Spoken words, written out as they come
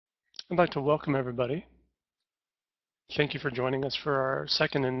I'd like to welcome everybody. Thank you for joining us for our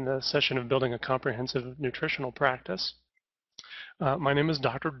second in the session of Building a Comprehensive Nutritional Practice. My name is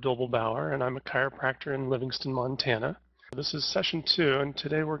Dr. Doebelbauer, and I'm a chiropractor in Livingston, Montana. This is session 2, and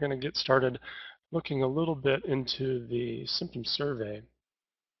today we're going to get started looking a little bit into the symptom survey.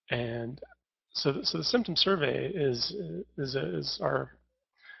 And so the symptom survey is our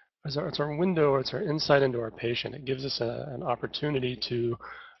it's our window, or it's our insight into our patient. It gives us an opportunity to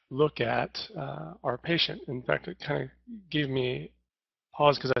look at our patient. In fact, it kind of gave me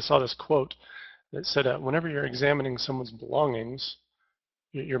pause because I saw this quote that said, whenever you're examining someone's belongings,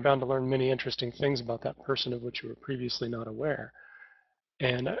 you're bound to learn many interesting things about that person of which you were previously not aware.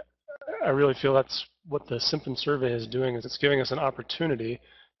 And I really feel that's what the symptom survey is doing, is it's giving us an opportunity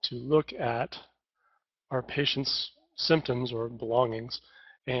to look at our patient's symptoms or belongings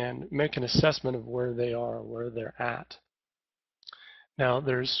and make an assessment of where they are, where they're at. Now,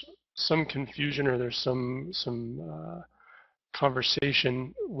 there's some confusion, or there's some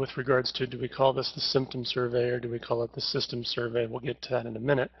conversation with regards to, do we call this the symptom survey or do we call it the system survey? We'll get to that in a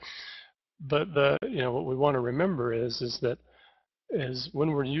minute. But what we want to remember is that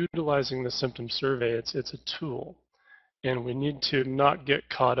when we're utilizing the symptom survey, it's a tool, and we need to not get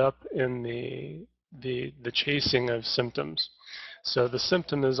caught up in the chasing of symptoms. So the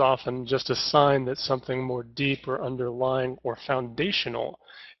symptom is often just a sign that something more deep or underlying or foundational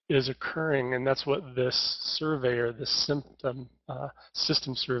is occurring, and that's what this survey, or the symptom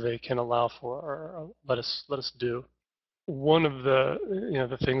system survey, can allow for, or let us do. One of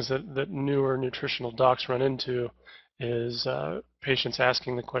the things that newer nutritional docs run into is patients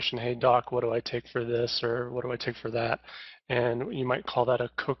asking the question, "Hey doc, what do I take for this, or what do I take for that?" And you might call that a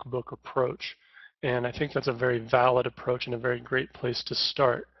cookbook approach. And I think that's a very valid approach and a very great place to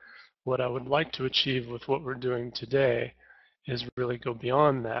start. What I would like to achieve with what we're doing today is really go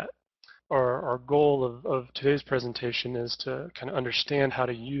beyond that. Our goal of today's presentation is to kind of understand how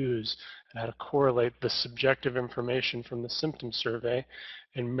to use and how to correlate the subjective information from the symptom survey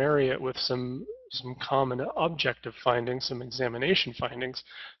and marry it with some common objective findings, some examination findings,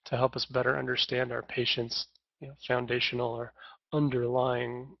 to help us better understand our patient's foundational or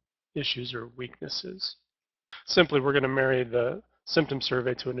underlying issues or weaknesses. Simply, we're going to marry the symptom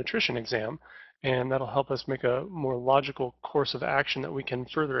survey to a nutrition exam, and that'll help us make a more logical course of action that we can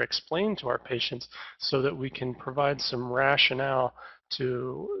further explain to our patients, so that we can provide some rationale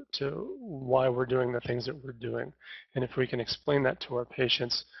to why we're doing the things that we're doing. And if we can explain that to our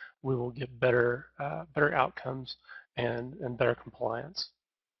patients, we will get better outcomes and better compliance.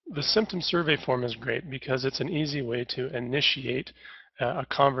 The symptom survey form is great because it's an easy way to initiate a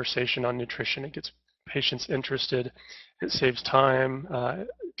conversation on nutrition. It gets patients interested. It saves time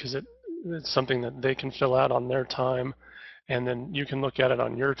because it's something that they can fill out on their time, and then you can look at it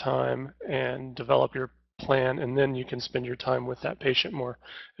on your time and develop your plan, and then you can spend your time with that patient more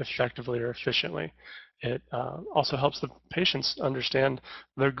effectively or efficiently. It also helps the patients understand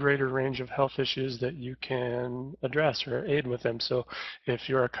the greater range of health issues that you can address or aid with them. So if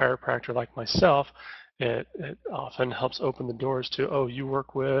you're a chiropractor like myself, it often helps open the doors to, oh, you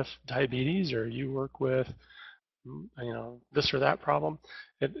work with diabetes, or you work with this or that problem.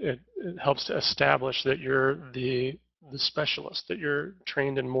 It helps to establish that you're the specialist, that you're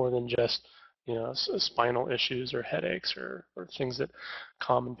trained in more than just spinal issues or headaches or things that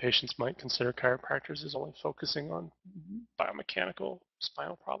common patients might consider chiropractors as only focusing on biomechanical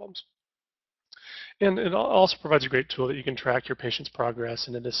spinal problems. And it also provides a great tool that you can track your patient's progress,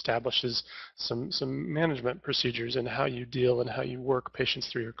 and it establishes some management procedures in how you deal and how you work patients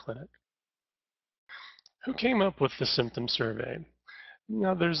through your clinic. Who came up with the symptom survey?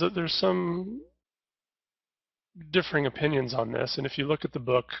 Now, there's some differing opinions on this, and if you look at the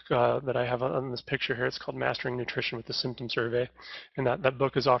book that I have on this picture here, it's called Mastering Nutrition with the Symptom Survey, and that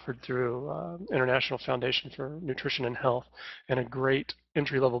book is offered through International Foundation for Nutrition and Health, and a great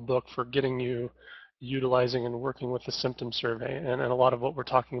entry-level book for getting you utilizing and working with the symptom survey. And a lot of what we're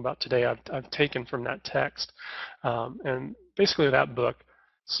talking about today I've taken from that text. And basically that book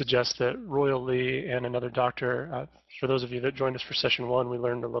suggests that Royal Lee and another doctor, for those of you that joined us for session 1, we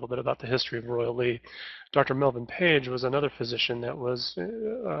learned a little bit about the history of Royal Lee. Dr. Melvin Page was another physician that was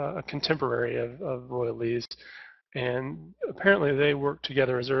a contemporary of Royal Lee's, and apparently they worked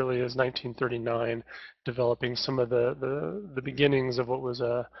together as early as 1939, developing some of the beginnings of what was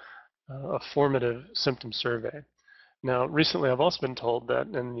a formative symptom survey. Now, recently I've also been told that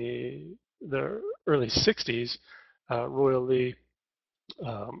in the early 60s, Royal Lee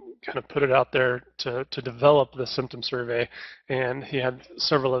kind of put it out there to develop the symptom survey, and he had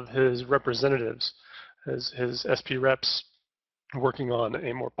several of his representatives, his SP reps, working on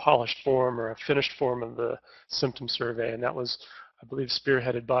a more polished form or a finished form of the symptom survey, and that was, I believe,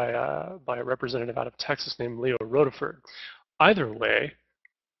 spearheaded by a representative out of Texas named Leo Rodeford. Either way,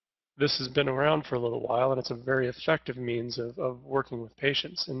 this has been around for a little while, and it's a very effective means of working with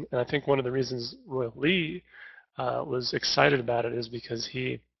patients. And I think one of the reasons Royal Lee was excited about it is because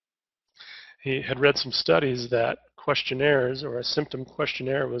he had read some studies that questionnaires or a symptom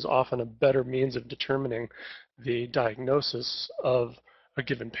questionnaire was often a better means of determining the diagnosis of a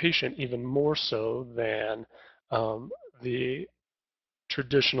given patient, even more so than the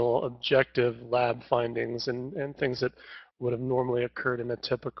traditional objective lab findings and things that would have normally occurred in a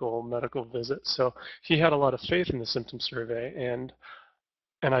typical medical visit. So he had a lot of faith in the symptom survey, and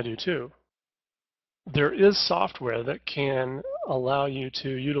I do too. There is software that can allow you to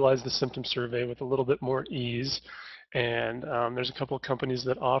utilize the symptom survey with a little bit more ease, and there's a couple of companies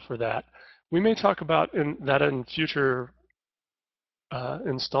that offer that. We may talk about that in future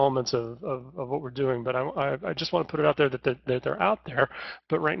installments of what we're doing, but I just want to put it out there that they're out there.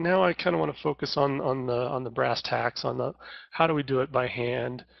 But right now, I kind of want to focus on the brass tacks, on the how do we do it by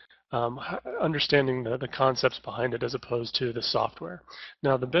hand, understanding the concepts behind it as opposed to the software.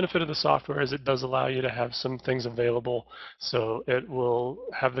 Now, the benefit of the software is it does allow you to have some things available, so it will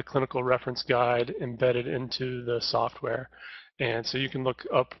have the clinical reference guide embedded into the software. And so you can look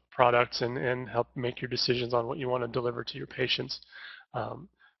up products and help make your decisions on what you want to deliver to your patients.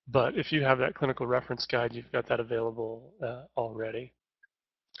 But if you have that clinical reference guide, you've got that available already.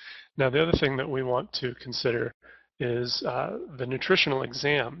 Now, the other thing that we want to consider is the nutritional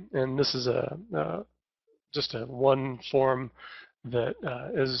exam, and this is just a one form that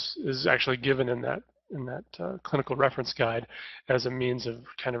is actually given in that clinical reference guide as a means of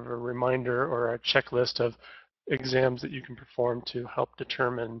kind of a reminder or a checklist of exams that you can perform to help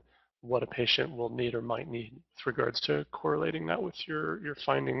determine what a patient will need or might need with regards to correlating that with your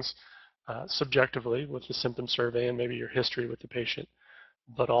findings subjectively with the symptom survey and maybe your history with the patient,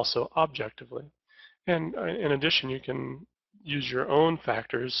 but also objectively. And in addition, you can use your own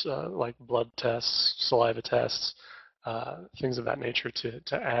factors like blood tests, saliva tests, things of that nature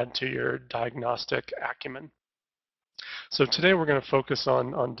to add to your diagnostic acumen. So today we're going to focus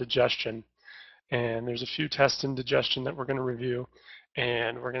on digestion. And there's a few tests in digestion that we're going to review,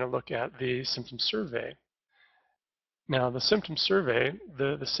 and we're going to look at the symptom survey. Now, the symptom survey,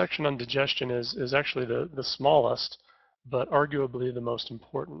 the section on digestion is actually the smallest, but arguably the most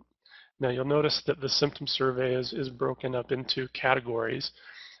important. Now, you'll notice that the symptom survey is broken up into categories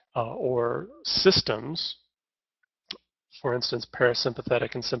or systems. For instance,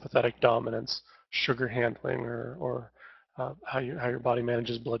 parasympathetic and sympathetic dominance, sugar handling, or how your body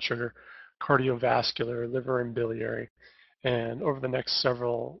manages blood sugar, cardiovascular, liver and biliary. And over the next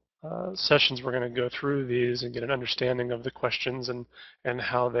several sessions, we're going to go through these and get an understanding of the questions and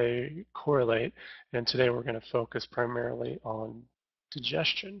how they correlate. And today we're going to focus primarily on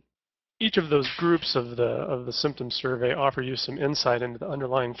digestion. Each of those groups of the symptom survey offer you some insight into the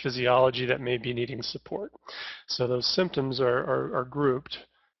underlying physiology that may be needing support. So those symptoms are grouped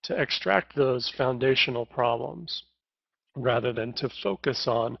to extract those foundational problems rather than to focus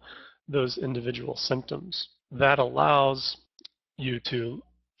on those individual symptoms. That allows you to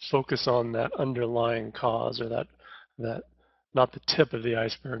focus on that underlying cause, or that not the tip of the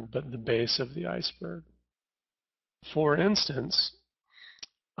iceberg, but the base of the iceberg. For instance,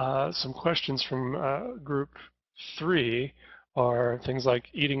 some questions from group 3 are things like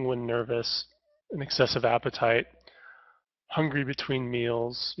eating when nervous, an excessive appetite, hungry between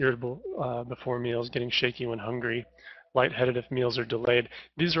meals, irritable before meals, getting shaky when hungry, lightheaded if meals are delayed.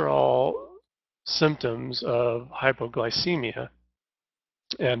 These are all symptoms of hypoglycemia.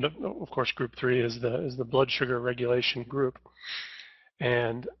 And of course, group 3 is the blood sugar regulation group.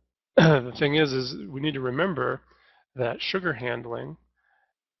 And the thing is we need to remember that sugar handling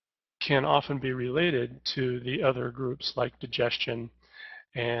can often be related to the other groups like digestion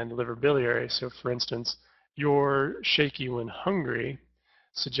and liver biliary. So for instance, you're shaky when hungry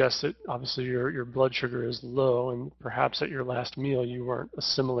suggests that obviously your blood sugar is low, and perhaps at your last meal you weren't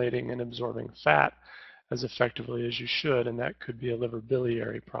assimilating and absorbing fat as effectively as you should, and that could be a liver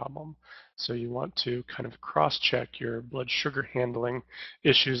biliary problem. So you want to kind of cross-check your blood sugar handling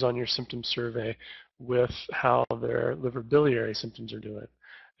issues on your symptom survey with how their liver biliary symptoms are doing.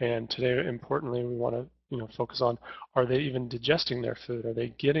 And today, importantly, we want to focus on, are they even digesting their food? Are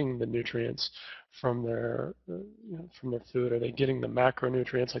they getting the nutrients from their food? Are they getting the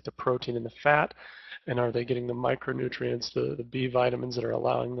macronutrients like the protein and the fat? And are they getting the micronutrients, the B vitamins that are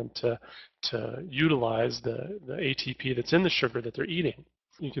allowing them to utilize the ATP that's in the sugar that they're eating?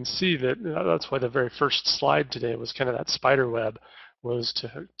 You can see that that's why the very first slide today was kind of that spider web, was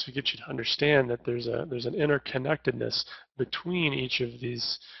to get you to understand that there's an interconnectedness between each of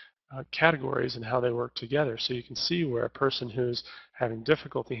these categories and how they work together. So you can see where a person who's having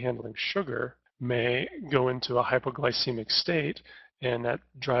difficulty handling sugar may go into a hypoglycemic state, and that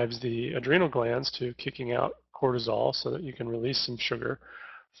drives the adrenal glands to kicking out cortisol so that you can release some sugar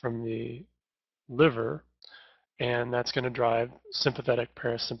from the liver, and that's going to drive sympathetic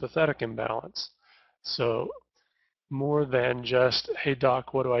parasympathetic imbalance. So more than just, hey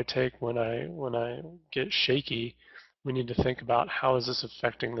doc, what do I take when I get shaky, we need to think about how is this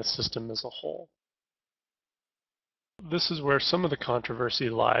affecting the system as a whole. This is where some of the controversy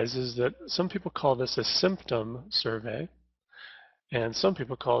lies, is that some people call this a symptom survey, and some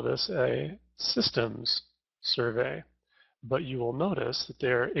people call this a systems survey. But you will notice that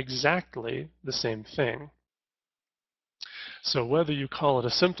they're exactly the same thing. So whether you call it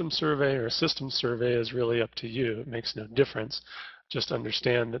a symptom survey or a systems survey is really up to you. It makes no difference. Just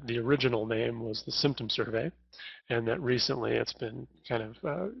understand that the original name was the symptom survey, and that recently it's been kind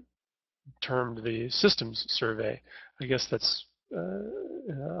of termed the systems survey. I guess that's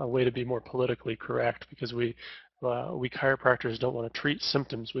a way to be more politically correct, because we chiropractors don't want to treat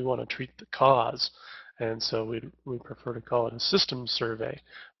symptoms, we want to treat the cause. And so we prefer to call it a systems survey,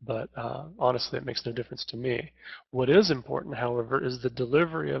 but honestly, it makes no difference to me. What is important, however, is the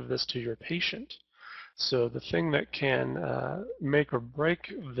delivery of this to your patient. So the thing that can make or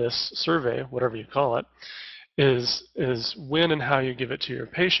break this survey, whatever you call it, is when and how you give it to your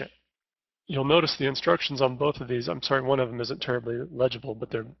patient. You'll notice the instructions on both of these. I'm sorry, one of them isn't terribly legible, but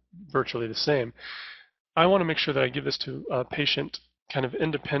they're virtually the same. I want to make sure that I give this to a patient kind of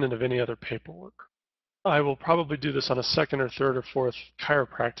independent of any other paperwork. I will probably do this on a second or third or fourth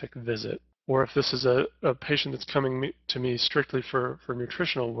chiropractic visit, or if this is a patient that's coming to me strictly for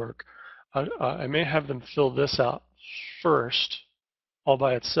nutritional work, I may have them fill this out first all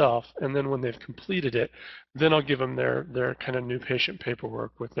by itself, and then when they've completed it, then I'll give them their kind of new patient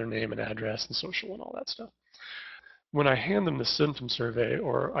paperwork with their name and address and social and all that stuff. When I hand them the symptom survey,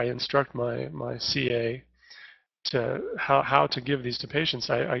 or I instruct my CA to how to give these to patients,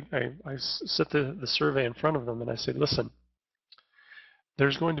 I set the survey in front of them and I say, listen,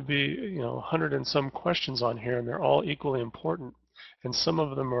 there's going to be 100 and some questions on here, and they're all equally important, and some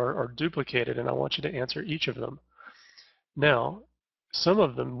of them are duplicated, and I want you to answer each of them. Now, some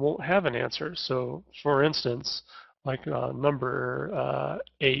of them won't have an answer. So for instance, like number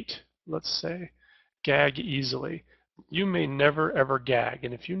 8, let's say, gag easily. You may never ever gag,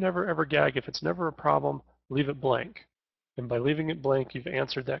 and if you never ever gag, if it's never a problem, leave it blank. And by leaving it blank, you've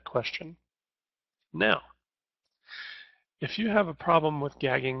answered that question. Now, if you have a problem with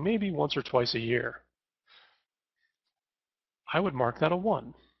gagging maybe once or twice a year, I would mark that a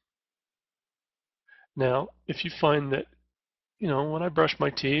 1. Now, if you find that, when I brush my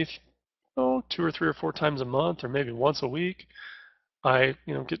teeth, 2 or 3 or 4 times a month, or maybe once a week, I,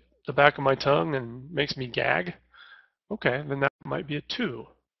 get the back of my tongue and makes me gag, okay, then that might be a 2.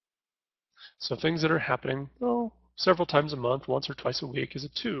 So things that are happening, several times a month, once or twice a week, is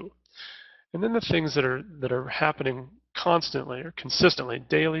a 2. And then the things that are happening constantly or consistently,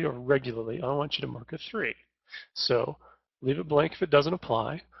 daily or regularly, I want you to mark a 3. So leave it blank if it doesn't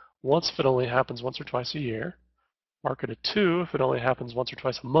apply, once if it only happens once or twice a year, mark it a 2 if it only happens once or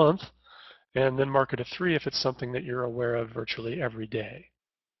twice a month, and then mark it a 3 if it's something that you're aware of virtually every day.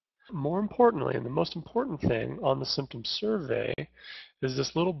 More importantly, and the most important thing on the symptom survey, is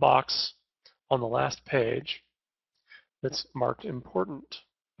this little box on the last page that's marked important.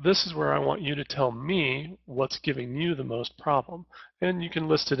 This is where I want you to tell me what's giving you the most problem, and you can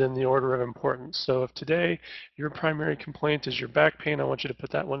list it in the order of importance. So if today your primary complaint is your back pain, I want you to put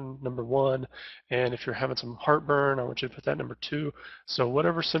that one number 1, and if you're having some heartburn, I want you to put that number 2. So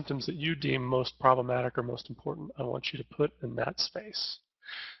whatever symptoms that you deem most problematic or most important, I want you to put in that space.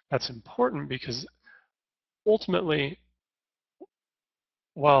 That's important because ultimately,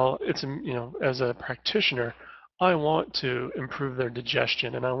 while it's, as a practitioner, I want to improve their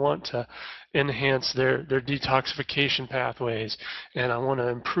digestion, and I want to enhance their detoxification pathways, and I want to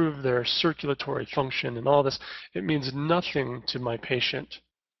improve their circulatory function and all this. It means nothing to my patient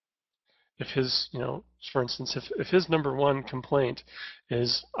if his, for instance, if his number 1 complaint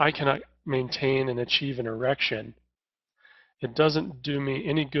is I cannot maintain and achieve an erection, it doesn't do me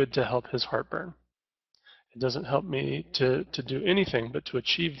any good to help his heartburn. It doesn't help me to do anything but to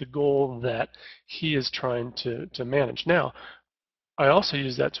achieve the goal that he is trying to manage. Now, I also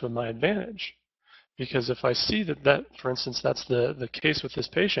use that to my advantage, because if I see that, for instance, that's the case with this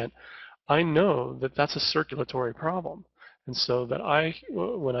patient, I know that that's a circulatory problem. And so that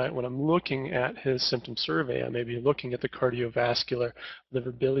when I'm looking at his symptom survey, I may be looking at the cardiovascular,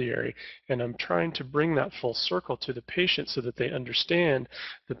 liver biliary, and I'm trying to bring that full circle to the patient so that they understand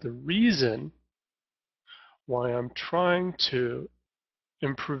that the reason why I'm trying to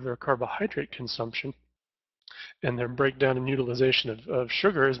improve their carbohydrate consumption and their breakdown and utilization of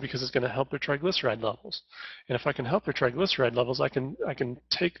sugar is because it's going to help their triglyceride levels. And if I can help their triglyceride levels, I can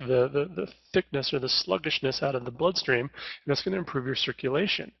take the thickness or the sluggishness out of the bloodstream, and that's going to improve your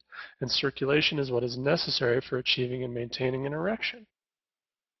circulation. And circulation is what is necessary for achieving and maintaining an erection.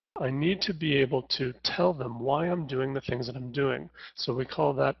 I need to be able to tell them why I'm doing the things that I'm doing. So we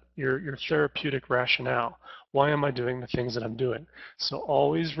call that your therapeutic rationale. Why am I doing the things that I'm doing? So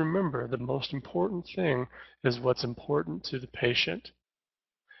always remember the most important thing is what's important to the patient,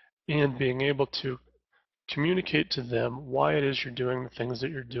 and being able to communicate to them why it is you're doing the things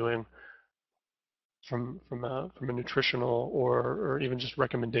that you're doing from a nutritional or even just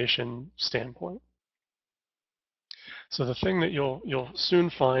recommendation standpoint. So the thing that you'll soon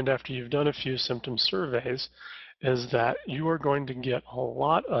find after you've done a few symptom surveys is that you are going to get a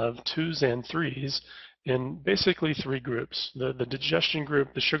lot of 2s and 3s in basically 3 groups: the digestion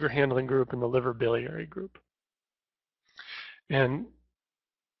group, the sugar handling group, and the liver biliary group. And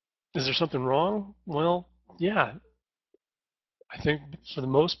is there something wrong? Well, yeah. I think for the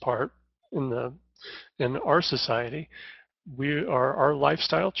most part in our society, our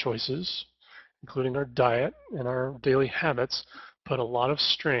lifestyle choices, including our diet and our daily habits, put a lot of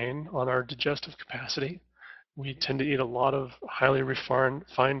strain on our digestive capacity. We tend to eat a lot of highly refined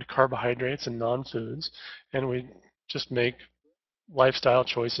carbohydrates and non-foods, and we just make lifestyle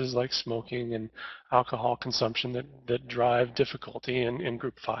choices like smoking and alcohol consumption that drive difficulty in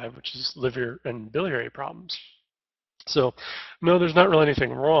group 5, which is liver and biliary problems. So no, there's not really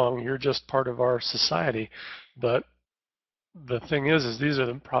anything wrong. You're just part of our society. But the thing is these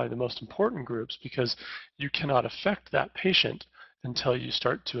are probably the most important groups, because you cannot affect that patient until you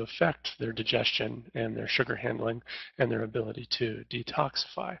start to affect their digestion and their sugar handling and their ability to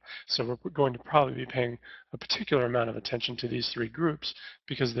detoxify. So we're going to probably be paying a particular amount of attention to these 3 groups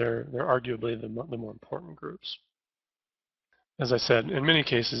because they're arguably the more important groups. As I said, in many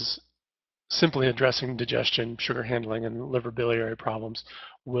cases, simply addressing digestion, sugar handling, and liver biliary problems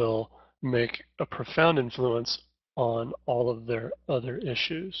will make a profound influence on all of their other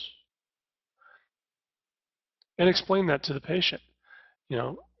issues. And explain that to the patient.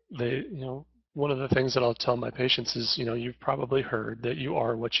 One of the things that I'll tell my patients is, you've probably heard that you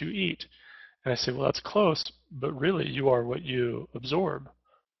are what you eat. And I say, well, that's close, but really you are what you absorb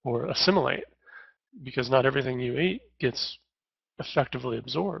or assimilate, because not everything you eat gets effectively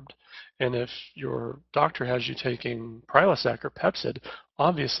absorbed. And if your doctor has you taking Prilosec or Pepcid,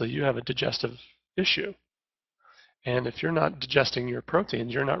 obviously you have a digestive issue. And if you're not digesting your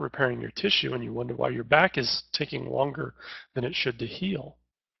proteins, you're not repairing your tissue, and you wonder why your back is taking longer than it should to heal.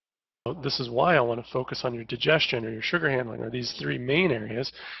 So this is why I want to focus on your digestion or your sugar handling, or these 3 main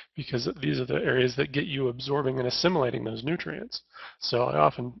areas, because these are the areas that get you absorbing and assimilating those nutrients. So I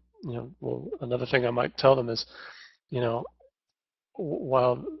often, another thing I might tell them is,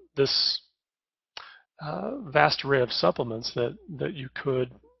 while this vast array of supplements that you could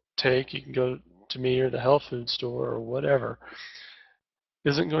take, you can go to me or the health food store or whatever,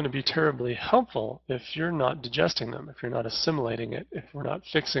 isn't going to be terribly helpful if you're not digesting them, if you're not assimilating it, if we're not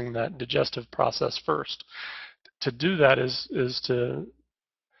fixing that digestive process first. To do that is to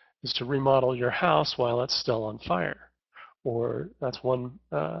remodel your house while it's still on fire. Or that's one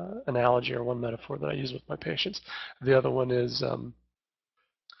analogy or one metaphor that I use with my patients. The other one is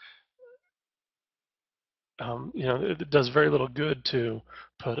it does very little good to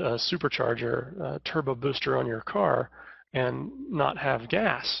put a supercharger, a turbo booster on your car and not have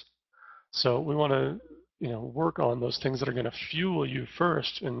gas. So we want to, work on those things that are going to fuel you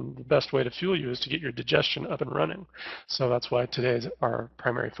first. And the best way to fuel you is to get your digestion up and running. So that's why our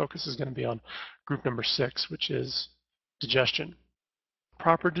primary focus is going to be on group number 6, which is digestion.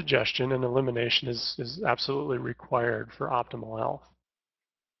 Proper digestion and elimination is absolutely required for optimal health.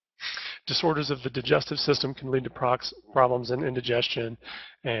 Disorders of the digestive system can lead to problems in indigestion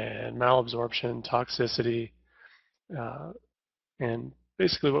and malabsorption, toxicity, and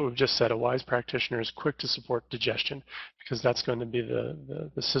basically what we've just said. A wise practitioner is quick to support digestion, because that's going to be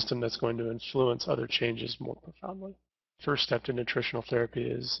the system that's going to influence other changes more profoundly. First step to nutritional therapy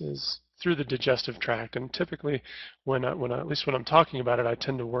is through the digestive tract, and typically at least when I'm talking about it, I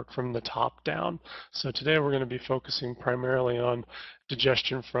tend to work from the top down. So today we're going to be focusing primarily on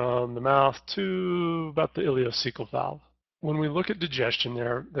digestion from the mouth to about the ileocecal valve. When we look at digestion,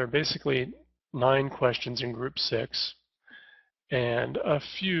 there are basically 9 questions in group 6, and a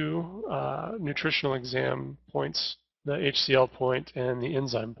few nutritional exam points, the HCl point and the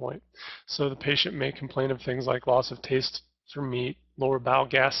enzyme point. So the patient may complain of things like loss of taste for meat, lower bowel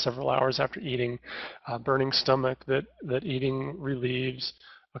gas several hours after eating, burning stomach that eating relieves,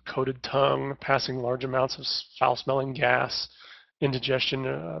 a coated tongue, passing large amounts of foul-smelling gas, indigestion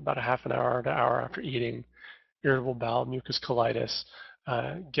about a half an hour to hour after eating, irritable bowel mucus colitis,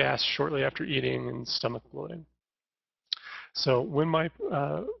 gas shortly after eating, and stomach bloating. So when my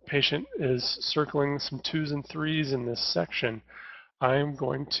patient is circling some 2s and 3s in this section, I'm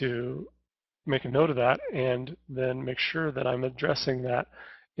going to make a note of that and then make sure that I'm addressing that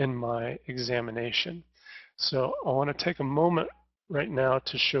in my examination. So I want to take a moment right now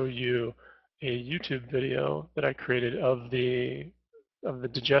to show you a YouTube video that I created of the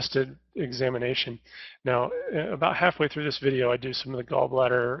digested examination. Now, about halfway through this video, I do some of the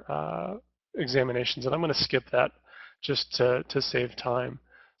gallbladder examinations, and I'm going to skip that just to save time.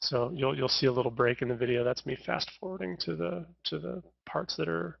 So you'll see a little break in the video. That's me fast forwarding to the parts that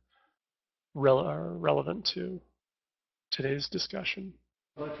are relevant to today's discussion.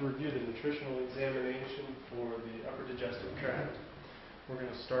 I'd like to review the nutritional examination for the upper digestive tract. We're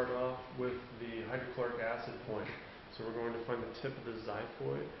going to start off with the hydrochloric acid point. So we're going to find the tip of the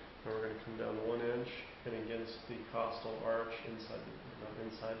xiphoid, and we're going to come down 1 inch and against the costal arch, not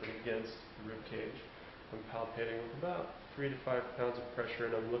inside, but against the rib cage. I'm palpating with about 3 to 5 pounds of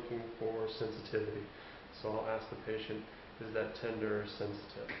pressure, and I'm looking for sensitivity. So I'll ask the patient, is that tender or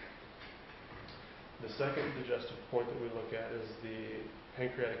sensitive? The second digestive point that we look at is the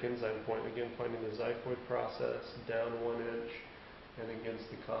pancreatic enzyme point, again finding the xiphoid process down 1 inch and against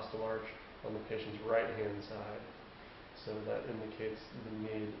the costal arch on the patient's right-hand side. So that indicates the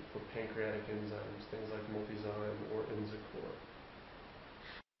need for pancreatic enzymes, things like multizyme or Enzicor.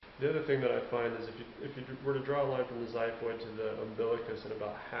 The other thing that I find is if you were to draw a line from the xiphoid to the umbilicus at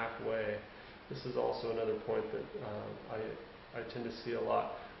about halfway, this is also another point that I tend to see a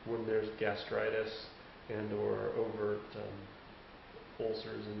lot when there's gastritis and or overt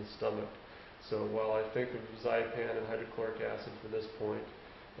ulcers in the stomach. So while I think of Zypan and hydrochloric acid for this point,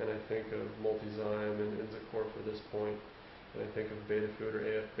 and I think of multizyme and Enzicor for this point, and I think of beta food or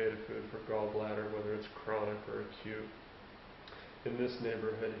AF beta food for gallbladder, whether it's chronic or acute. In this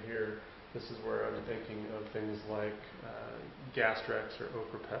neighborhood here, this is where I'm thinking of things like Gastrex or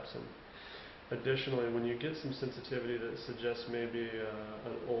Ochrapepsin. Additionally, when you get some sensitivity that suggests maybe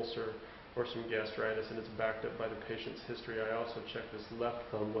an ulcer or some gastritis and it's backed up by the patient's history, I also check this left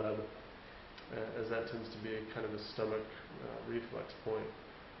thumb web, as that tends to be kind of a stomach reflex point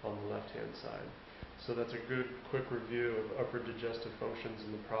on the left-hand side. So that's a good quick review of upper digestive functions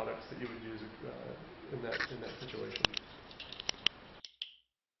and the products that you would use in that situation.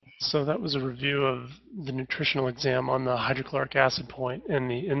 So that was a review of the nutritional exam on the hydrochloric acid point and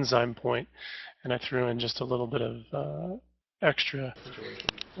the enzyme point, and I threw in just a little bit of extra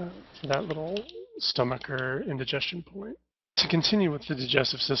for that little stomach or indigestion point. To continue with the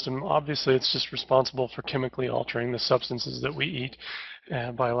digestive system, obviously it's just responsible for chemically altering the substances that we eat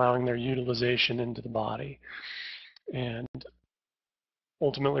by allowing their utilization into the body. And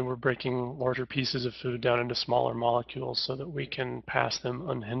ultimately, we're breaking larger pieces of food down into smaller molecules so that we can pass them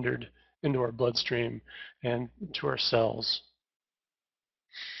unhindered into our bloodstream and to our cells.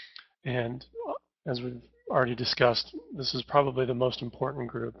 And as we've already discussed, this is probably the most important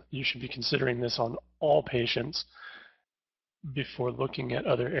group. You should be considering this on all patients before looking at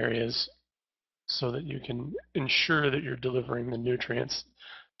other areas so that you can ensure that you're delivering the nutrients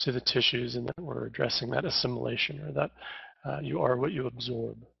to the tissues and that we're addressing that assimilation, or that you are what you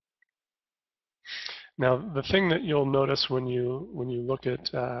absorb. Now, the thing that you'll notice when you look at,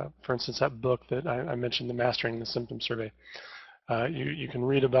 for instance, that book that I mentioned, the Mastering the Symptom Survey, you can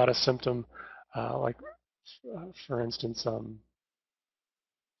read about a symptom for instance,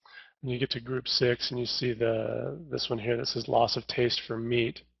 when you get to group 6 and you see this one here that says loss of taste for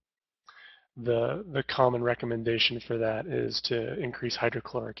meat, the common recommendation for that is to increase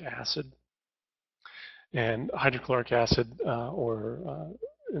hydrochloric acid. And hydrochloric acid,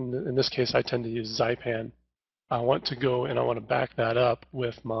 in this case, I tend to use Zypan. I want to go and I want to back that up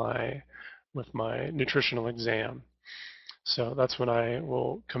with my nutritional exam. So that's when I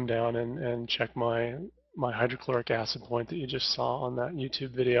will come down and check my hydrochloric acid point that you just saw on that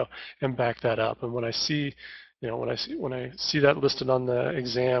YouTube video and back that up. And when I see, when I see that listed on the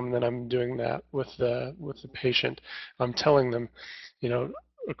exam, then I'm doing that with the patient. I'm telling them,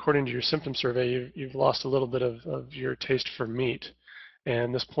 according to your symptom survey, you've lost a little bit of your taste for meat,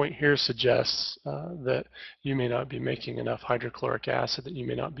 And this point here suggests that you may not be making enough hydrochloric acid, that you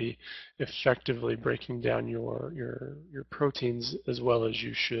may not be effectively breaking down your proteins as well as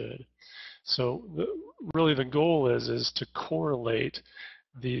you should. So really the goal is to correlate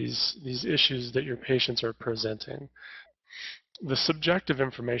these issues that your patients are presenting. The subjective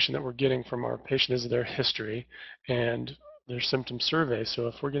information that we're getting from our patient is their history and their symptom survey. So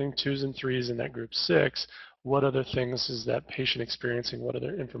if we're getting 2s and 3s in that group 6, what other things is that patient experiencing? What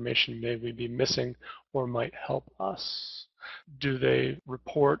other information may we be missing or might help us? Do they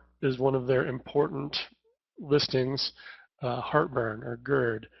report as one of their important listings heartburn or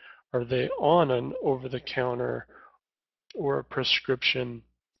GERD? Are they on an over-the-counter or a prescription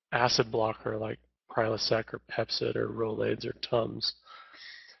acid blocker like Prilosec or Pepcid or Rolaids or Tums?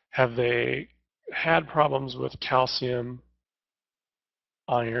 Have they had problems with calcium,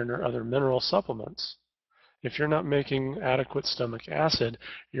 iron, or other mineral supplements? If you're not making adequate stomach acid,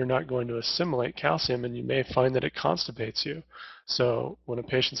 you're not going to assimilate calcium, and you may find that it constipates you. So when a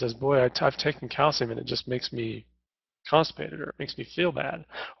patient says, boy, I've taken calcium and it just makes me constipated, or it makes me feel bad,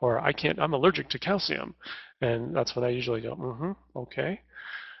 or I'm allergic to calcium, and that's when I usually go, okay,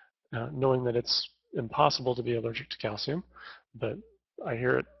 knowing that it's impossible to be allergic to calcium, but I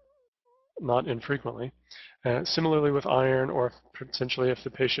hear it not infrequently. Similarly with iron, or potentially if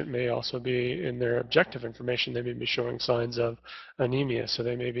the patient may also be, in their objective information, they may be showing signs of anemia. So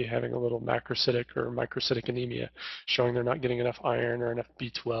they may be having a little macrocytic or microcytic anemia, showing they're not getting enough iron or enough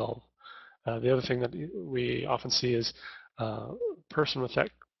B12. The other thing that we often see is a person with that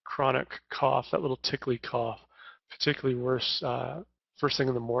chronic cough, that little tickly cough, particularly worse first thing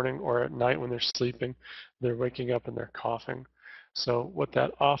in the morning or at night when they're sleeping, they're waking up and they're coughing. So what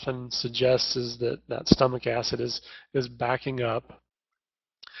that often suggests is that that stomach acid is backing up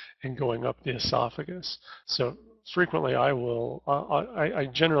and going up the esophagus. So frequently I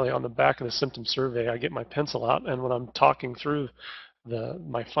generally, on the back of the symptom survey, I get my pencil out, and when I'm talking through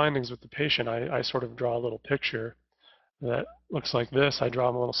my findings with the patient, I sort of draw a little picture that looks like this. I draw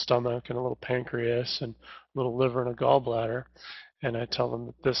them a little stomach and a little pancreas and a little liver and a gallbladder, and I tell them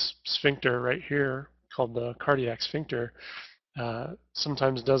that this sphincter right here, called the cardiac sphincter,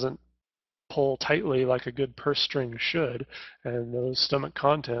 sometimes doesn't pull tightly like a good purse string should, and those stomach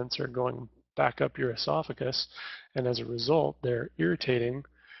contents are going back up your esophagus, and as a result, they're irritating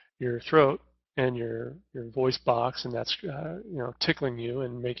your throat and your voice box, and that's tickling you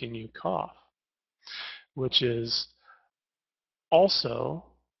and making you cough, which is also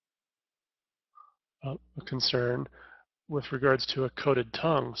a concern with regards to a coated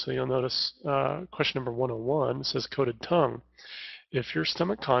tongue. So you'll notice question number 101 says coated tongue. If your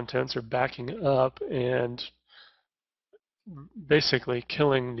stomach contents are backing up and basically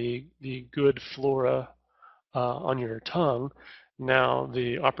killing the good flora on your tongue, now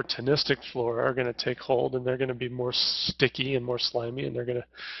the opportunistic flora are going to take hold, and they're going to be more sticky and more slimy, and they're going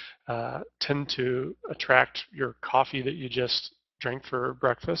to tend to attract your coffee that you just drank for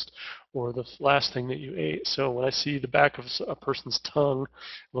breakfast or the last thing that you ate. So when I see the back of a person's tongue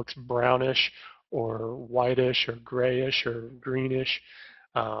looks brownish or whitish or grayish or greenish,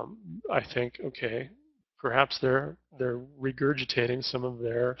 I think, okay, perhaps they're regurgitating some of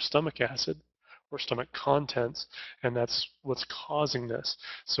their stomach acid or stomach contents, and that's what's causing this.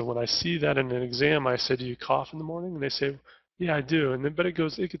 So when I see that in an exam, I say, do you cough in the morning? And they say, yeah, I do. And then, but it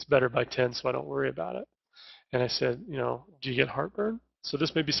gets better by 10, so I don't worry about it. And I said, do you get heartburn? So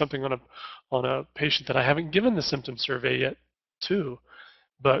this may be something on a patient that I haven't given the symptom survey yet to,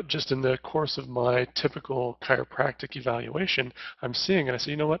 but just in the course of my typical chiropractic evaluation, I'm seeing, and I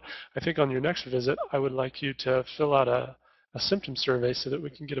say, you know what, I think on your next visit, I would like you to fill out a symptom survey so that we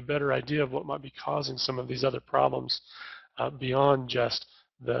can get a better idea of what might be causing some of these other problems beyond just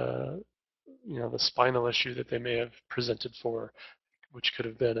the spinal issue that they may have presented for, which could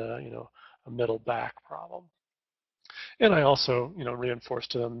have been a middle back problem. And I also reinforce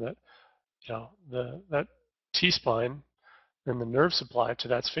to them that that T-spine and the nerve supply to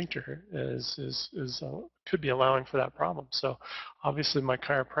that sphincter could be allowing for that problem. So obviously my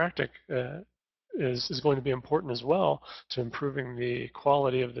chiropractic is going to be important as well to improving the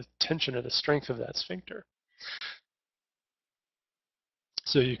quality of the tension or the strength of that sphincter.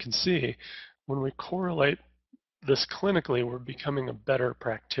 So you can see when we correlate this clinically, we're becoming a better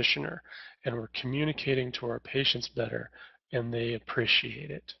practitioner, and we're communicating to our patients better, and they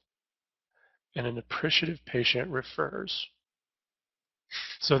appreciate it. And an appreciative patient refers.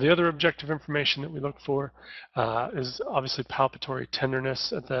 So the other objective information that we look for is obviously palpatory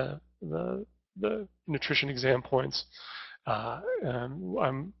tenderness at the nutrition exam points.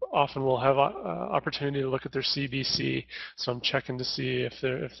 I'm often will have opportunity to look at their CBC, so I'm checking to see if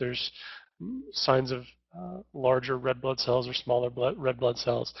there's signs of larger red blood cells or smaller red blood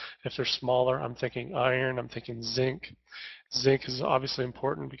cells. If they're smaller, I'm thinking iron, I'm thinking zinc. Zinc is obviously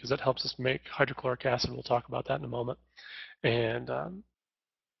important because it helps us make hydrochloric acid. We'll talk about that in a moment. And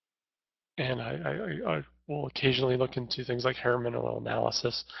I will occasionally look into things like hair mineral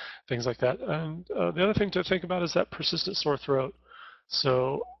analysis, things like that. And the other thing to think about is that persistent sore throat.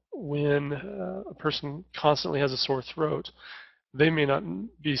 So when a person constantly has a sore throat, they may not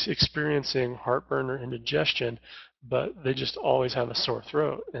be experiencing heartburn or indigestion, but they just always have a sore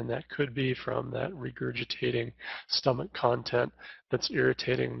throat, and that could be from that regurgitating stomach content that's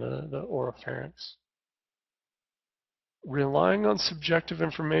irritating the oropharynx. Relying on subjective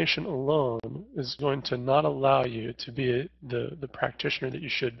information alone is going to not allow you to be the practitioner that you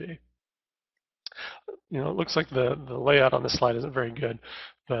should be. It looks like the layout on the slide isn't very good,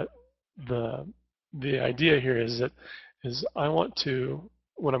 but the idea here is I want to,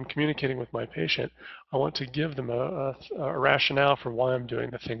 when I'm communicating with my patient, I want to give them a rationale for why I'm doing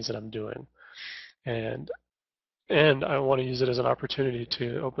the things that I'm doing. And I want to use it as an opportunity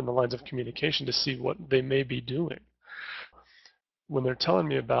to open the lines of communication to see what they may be doing. When they're telling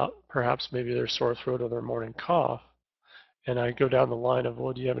me about perhaps maybe their sore throat or their morning cough, and I go down the line of,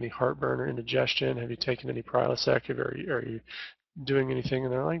 well, do you have any heartburn or indigestion? Have you taken any Prilosec? Are you doing anything?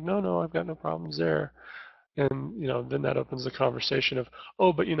 And they're like, no, I've got no problems there. And then that opens the conversation of,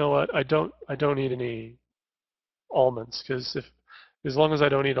 oh, but you know what? I don't eat any almonds, because as long as I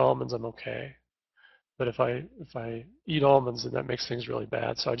don't eat almonds, I'm okay. But if I eat almonds, then that makes things really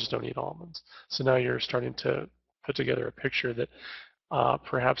bad. So I just don't eat almonds. So now you're starting to put together a picture that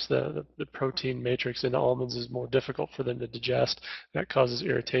perhaps the protein matrix in almonds is more difficult for them to digest. That causes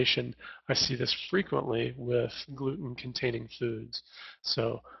irritation. I see this frequently with gluten-containing foods.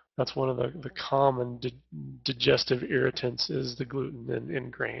 So that's one of the common digestive irritants is the gluten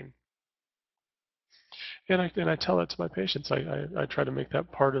in grain. And I tell it to my patients. I try to make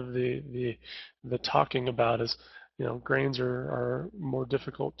that part of the talking about is, grains are more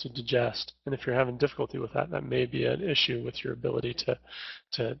difficult to digest, and if you're having difficulty with that, that may be an issue with your ability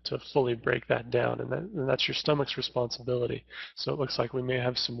to fully break that down, and that's your stomach's responsibility. So it looks like we may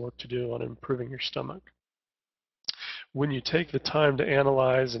have some work to do on improving your stomach. When you take the time to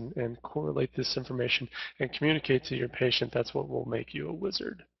analyze and correlate this information and communicate to your patient, that's what will make you a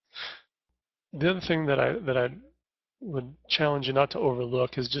wizard. The other thing that I would challenge you not to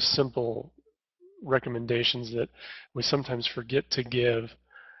overlook is just simple recommendations that we sometimes forget to give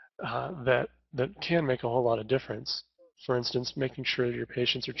that can make a whole lot of difference. For instance, making sure that your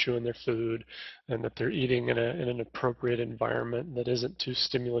patients are chewing their food and that they're eating in an appropriate environment that isn't too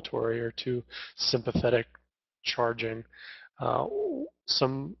stimulatory or too sympathetic charging.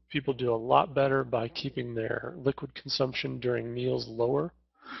 Some people do a lot better by keeping their liquid consumption during meals lower,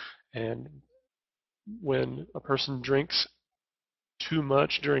 and when a person drinks too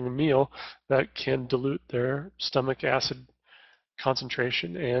much during a meal, that can dilute their stomach acid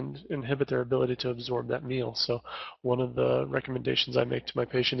concentration and inhibit their ability to absorb that meal. So one of the recommendations I make to my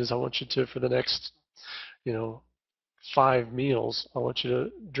patient is I want you to, for the next, 5 meals, I want you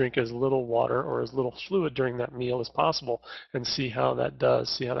to drink as little water or as little fluid during that meal as possible and see how that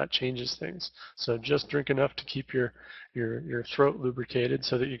does, see how that changes things. So just drink enough to keep your throat lubricated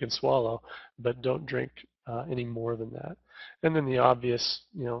so that you can swallow, but don't drink any more than that. And then the obvious,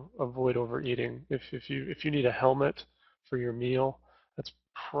 avoid overeating. If you need a helmet for your meal, that's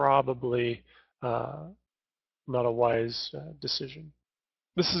probably not a wise decision.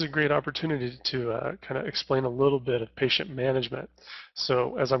 This is a great opportunity to kind of explain a little bit of patient management.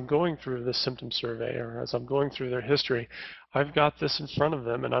 So as I'm going through the symptom survey or as I'm going through their history, I've got this in front of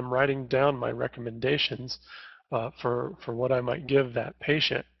them and I'm writing down my recommendations for what I might give that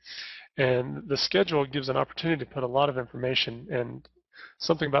patient. And the schedule gives an opportunity to put a lot of information, and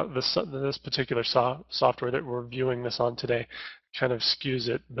something about this particular software that we're viewing this on today kind of skews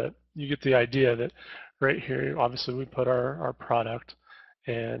it, but you get the idea that right here, obviously we put our product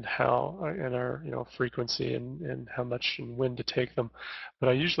and how and our frequency and how much and when to take them. But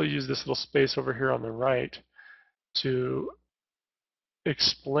I usually use this little space over here on the right to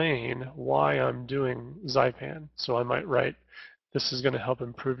explain why I'm doing Zypan. So I might write, this is going to help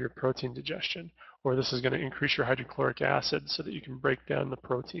improve your protein digestion, or this is going to increase your hydrochloric acid so that you can break down the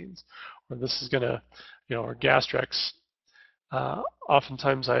proteins, or this is going to, or Gastrex.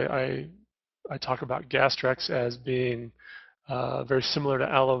 Oftentimes I talk about Gastrex as being very similar to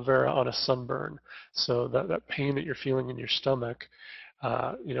aloe vera on a sunburn. So that pain that you're feeling in your stomach,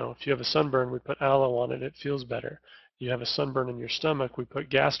 if you have a sunburn, we put aloe on it, it feels better. you have a sunburn in your stomach, we put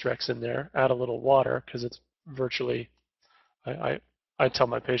Gastrex in there, add a little water, because it's virtually, I tell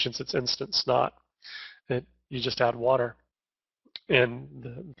my patients it's instant snot. You just add water, and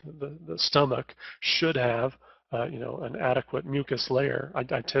the stomach should have an adequate mucus layer.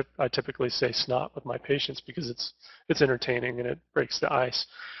 I typically say snot with my patients because it's entertaining and it breaks the ice,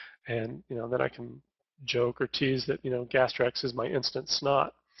 and then I can joke or tease that Gastrex is my instant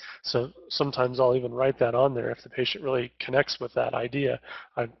snot. So sometimes I'll even write that on there if the patient really connects with that idea.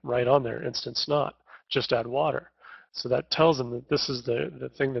 I write on there instant snot, just add water. So that tells them that this is the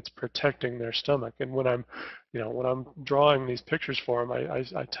thing that's protecting their stomach. And when I'm drawing these pictures for them,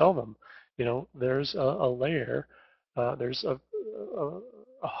 I tell them, there's a layer, there's a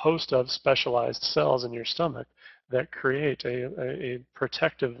host of specialized cells in your stomach that create a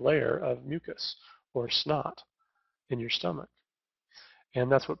protective layer of mucus or snot in your stomach. And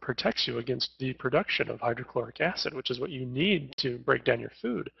that's what protects you against the production of hydrochloric acid, which is what you need to break down your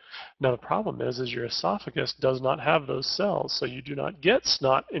food. Now the problem is your esophagus does not have those cells, so you do not get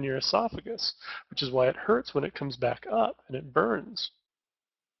snot in your esophagus, which is why it hurts when it comes back up and it burns.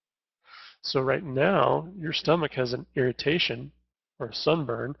 So right now, your stomach has an irritation or a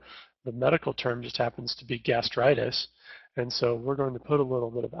sunburn. The medical term just happens to be gastritis. And so we're going to put a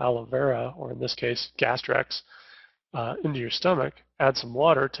little bit of aloe vera, or in this case, Gastrex, into your stomach, add some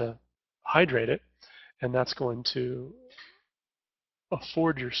water to hydrate it, and that's going to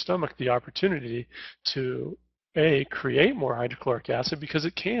afford your stomach the opportunity to create more hydrochloric acid, because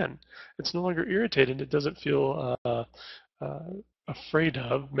it can. It's no longer irritated. It doesn't feel afraid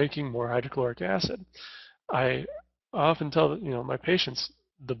of making more hydrochloric acid. I often tell my patients,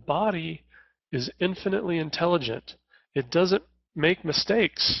 the body is infinitely intelligent. It doesn't make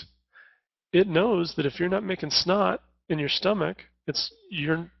mistakes. It knows that if you're not making snot in your stomach, it's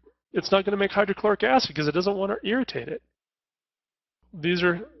not going to make hydrochloric acid because it doesn't want to irritate it. These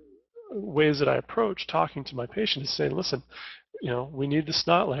are ways that I approach talking to my patients, saying, listen, we need the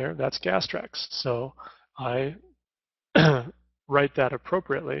snot layer. That's Gastrex. So I write that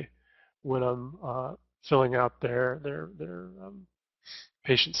appropriately when I'm filling out their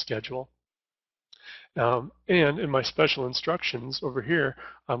patient schedule. And in my special instructions over here,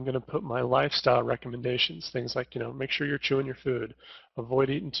 I'm going to put my lifestyle recommendations, things like, make sure you're chewing your food, avoid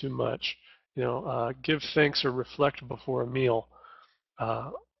eating too much, give thanks or reflect before a meal.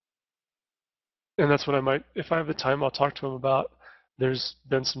 And that's what I might, if I have the time, I'll talk to them about. There's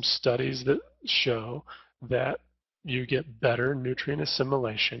been some studies that show that you get better nutrient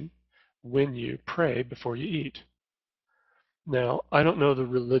assimilation when you pray before you eat. Now, I don't know the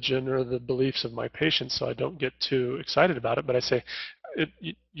religion or the beliefs of my patients, so I don't get too excited about it, but I say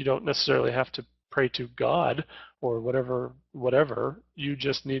you don't necessarily have to pray to God or whatever. You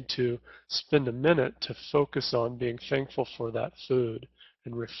just need to spend a minute to focus on being thankful for that food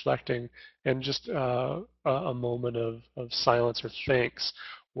and reflecting, and just a moment of silence or thanks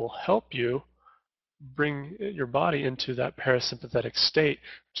will help you bring your body into that parasympathetic state,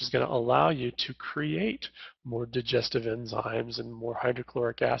 which is going to allow you to create more digestive enzymes and more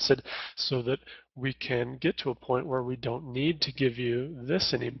hydrochloric acid, so that we can get to a point where we don't need to give you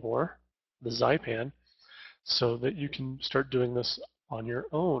this anymore, the Zypan, so that you can start doing this on your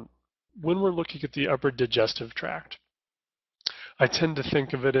own. When we're looking at the upper digestive tract, I tend to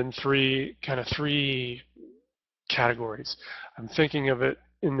think of it in three categories. I'm thinking of it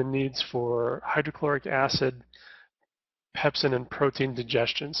in the needs for hydrochloric acid, pepsin, and protein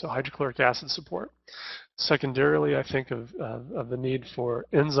digestion, so hydrochloric acid support. Secondarily, I think of the need for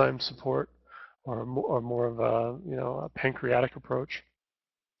enzyme support, or more of a pancreatic approach.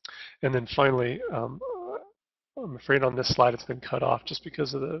 And then finally, I'm afraid on this slide it's been cut off just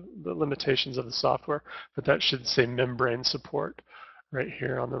because of the limitations of the software, but that should say membrane support right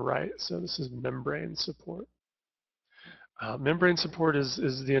here on the right. So this is membrane support. Membrane support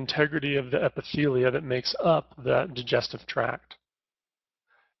is the integrity of the epithelia that makes up that digestive tract.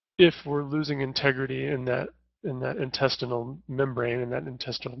 If we're losing integrity in that intestinal membrane, in that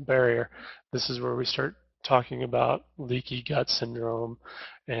intestinal barrier, this is where we start talking about leaky gut syndrome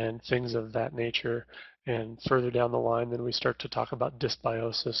and things of that nature. And further down the line, then we start to talk about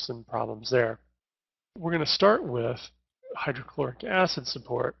dysbiosis and problems there. We're going to start with hydrochloric acid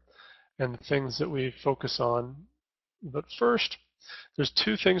support and the things that we focus on. But first, there's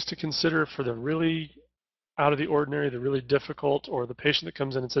two things to consider for the really out of the ordinary, the really difficult, or the patient that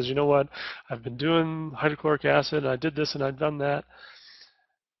comes in and says, you know what, I've been doing hydrochloric acid, and I did this and I've done that,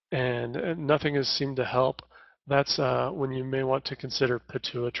 and nothing has seemed to help. That's when you may want to consider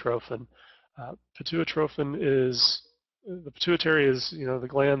pituitrophin. Pituitrophin is the pituitary is, the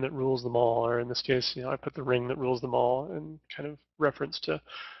gland that rules them all, or in this case, I put the ring that rules them all in kind of reference to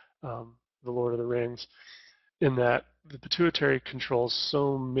the Lord of the Rings, in that the pituitary controls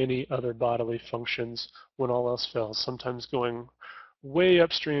so many other bodily functions when all else fails, sometimes going way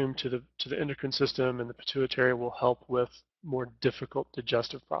upstream to the endocrine system, and the pituitary will help with more difficult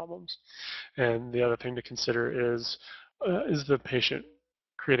digestive problems. And the other thing to consider is the patient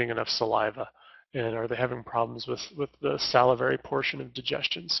creating enough saliva? And are they having problems with the salivary portion of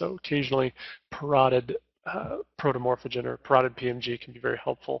digestion? So occasionally parotid protomorphogen or parotid PMG can be very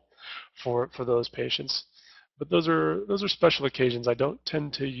helpful for those patients. But those are special occasions. I don't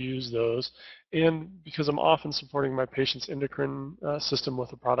tend to use those, and because I'm often supporting my patient's endocrine system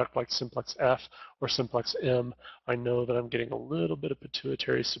with a product like Simplex F or Simplex M, I know that I'm getting a little bit of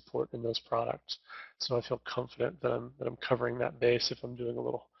pituitary support in those products. So I feel confident that I'm covering that base if I'm doing a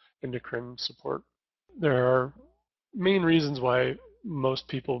little endocrine support. There are main reasons why most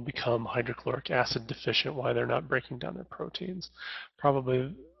people become hydrochloric acid deficient, why they're not breaking down their proteins.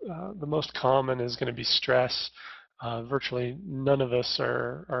 Probably the most common is going to be stress. Virtually none of us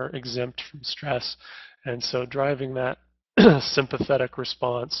are exempt from stress, and so driving that sympathetic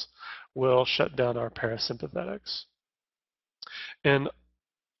response will shut down our parasympathetics. And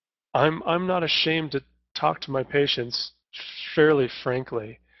I'm not ashamed to talk to my patients fairly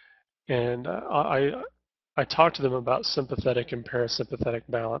frankly, and I talk to them about sympathetic and parasympathetic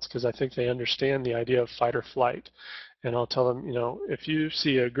balance because I think they understand the idea of fight or flight. And I'll tell them, if you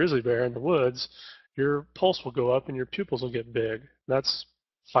see a grizzly bear in the woods, your pulse will go up and your pupils will get big. That's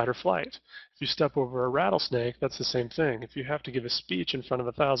fight or flight. If you step over a rattlesnake, that's the same thing. If you have to give a speech in front of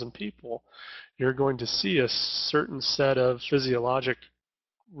 1,000 people, you're going to see a certain set of physiologic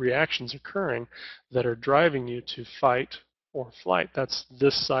reactions occurring that are driving you to fight or flight. That's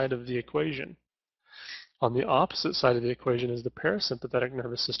this side of the equation. On the opposite side of the equation is the parasympathetic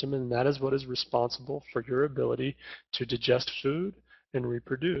nervous system, and that is what is responsible for your ability to digest food and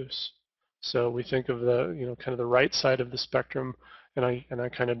reproduce. So we think of the, kind of the right side of the spectrum, and I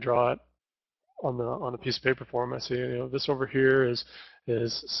kind of draw it on a piece of paper for them. I say, this over here is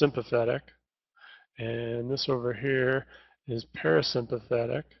sympathetic, and this over here is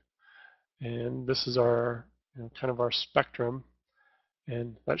parasympathetic, and this is our, kind of our spectrum,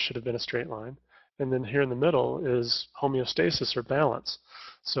 and that should have been a straight line. And then here in the middle is homeostasis or balance.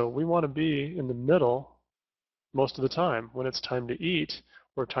 So we want to be in the middle most of the time. When it's time to eat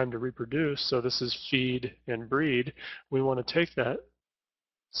or time to reproduce, so this is feed and breed, we want to take that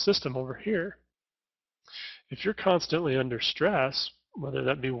system over here. If you're constantly under stress, whether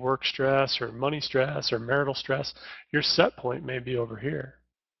that be work stress or money stress or marital stress, your set point may be over here.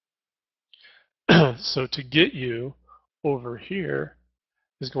 So to get you over here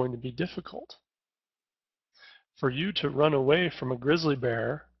is going to be difficult. For you to run away from a grizzly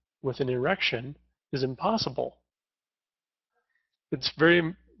bear with an erection is impossible. It's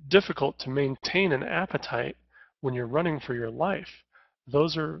very difficult to maintain an appetite when you're running for your life.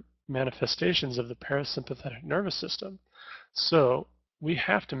 Those are manifestations of the parasympathetic nervous system. So we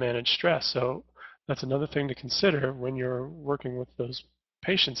have to manage stress. So that's another thing to consider when you're working with those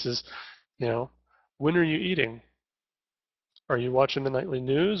patients is, when are you eating? Are you watching the nightly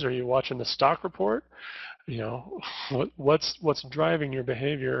news? Are you watching the stock report? What's driving your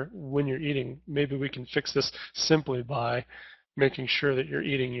behavior when you're eating? Maybe we can fix this simply by making sure that you're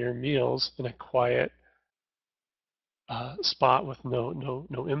eating your meals in a quiet spot with no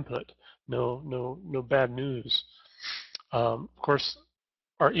input, no bad news. Of course,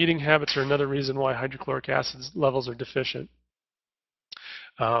 our eating habits are another reason why hydrochloric acid levels are deficient.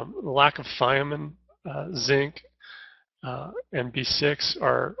 Lack of thiamine, zinc, and B6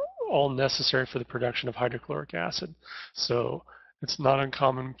 are all necessary for the production of hydrochloric acid. So it's not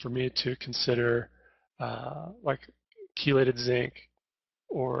uncommon for me to consider like chelated zinc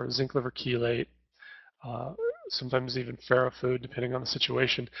or zinc liver chelate, sometimes even ferrofood, depending on the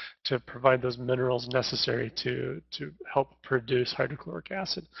situation, to provide those minerals necessary to help produce hydrochloric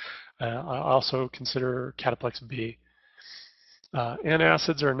acid. I also consider cataplex B.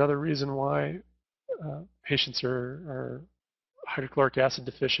 Antacids are another reason why patients are hydrochloric acid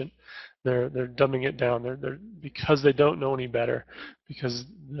deficient. They're dumbing it down. They're because they don't know any better, because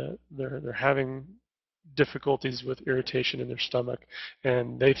they're having difficulties with irritation in their stomach,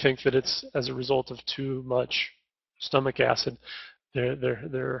 and they think that it's as a result of too much stomach acid.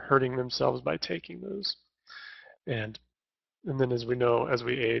 They're hurting themselves by taking those, and then as we know, as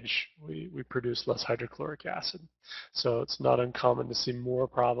we age, we produce less hydrochloric acid. So it's not uncommon to see more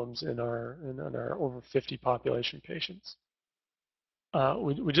problems in our over 50 population patients.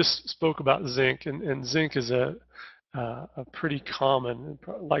 We just spoke about zinc, and zinc is a pretty common,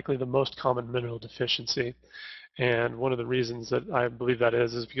 likely the most common mineral deficiency. And one of the reasons that I believe that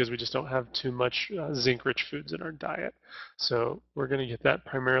is because we just don't have too much zinc-rich foods in our diet. So we're going to get that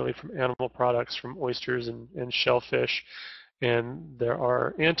primarily from animal products, from oysters and shellfish. And there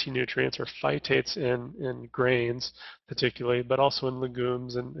are anti-nutrients or phytates in grains particularly, but also in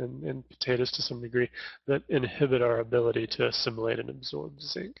legumes and potatoes to some degree that inhibit our ability to assimilate and absorb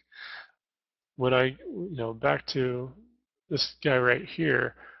zinc. When back to this guy right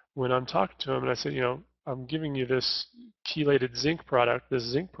here, when I'm talking to him and I say, I'm giving you this chelated zinc product,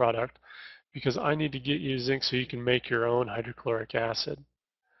 because I need to get you zinc so you can make your own hydrochloric acid,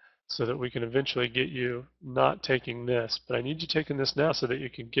 so that we can eventually get you not taking this, but I need you taking this now so that you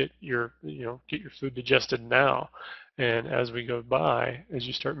can get your food digested now. And as we go by, as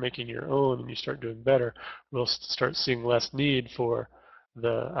you start making your own and you start doing better, we'll start seeing less need for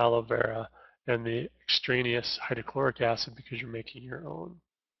the aloe vera and the extraneous hydrochloric acid because you're making your own,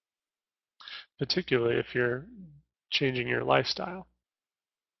 particularly if you're changing your lifestyle.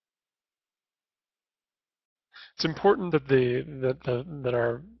 It's important that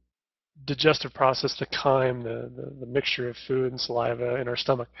our digestive process, the chyme, the mixture of food and saliva in our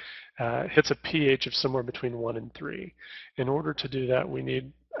stomach, hits a pH of somewhere between 1 and 3. In order to do that, we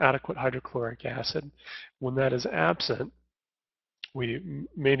need adequate hydrochloric acid. When that is absent, we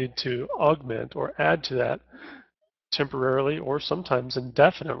may need to augment or add to that temporarily or sometimes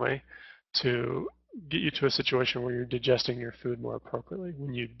indefinitely to get you to a situation where you're digesting your food more appropriately.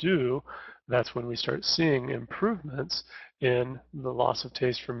 When you do, that's when we start seeing improvements in the loss of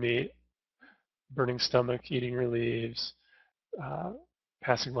taste for meat, burning stomach, eating relieves,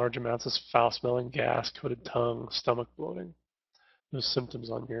 passing large amounts of foul-smelling gas, coated tongue, stomach bloating, those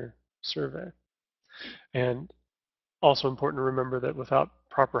symptoms on your survey. And also important to remember that without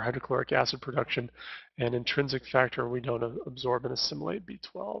proper hydrochloric acid production and intrinsic factor, we don't absorb and assimilate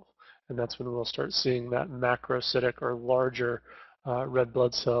B12. And that's when we'll start seeing that macrocytic or larger red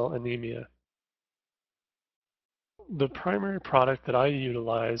blood cell anemia. The primary product that I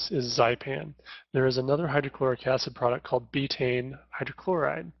utilize is Zypan. There is another hydrochloric acid product called betaine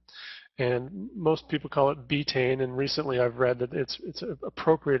hydrochloride, and most people call it betaine, and recently I've read that it's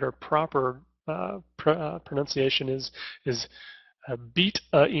appropriate or proper pronunciation is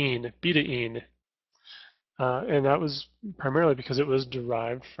betaine, and that was primarily because it was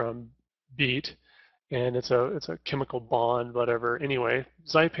derived from beet, and it's a chemical bond, whatever. Anyway,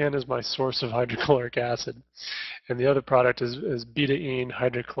 Zypan is my source of hydrochloric acid, and the other product is betaine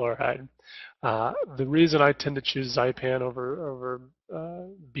hydrochloride. The reason I tend to choose Zypan over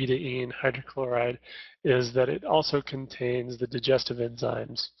betaine hydrochloride is that it also contains the digestive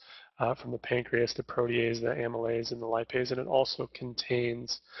enzymes from the pancreas, the protease, the amylase, and the lipase, and it also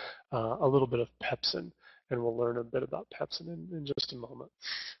contains a little bit of pepsin. And we'll learn a bit about pepsin in just a moment.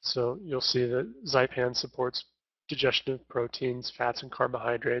 So you'll see that Zypan supports digestion of proteins, fats, and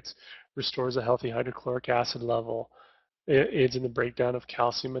carbohydrates, restores a healthy hydrochloric acid level, aids in the breakdown of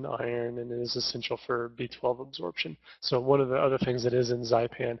calcium and iron, and is essential for B12 absorption. So one of the other things that is in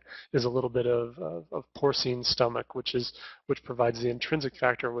Zypan is a little bit of porcine stomach, which provides the intrinsic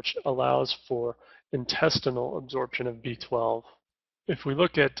factor, which allows for intestinal absorption of B12. If we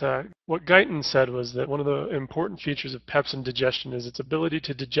look at what Guyton said was that one of the important features of pepsin digestion is its ability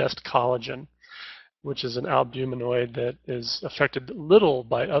to digest collagen, which is an albuminoid that is affected little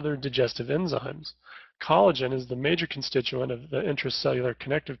by other digestive enzymes. Collagen is the major constituent of the intracellular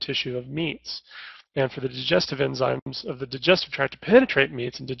connective tissue of meats. And for the digestive enzymes of the digestive tract to penetrate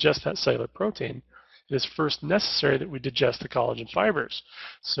meats and digest that cellular protein, it is first necessary that we digest the collagen fibers.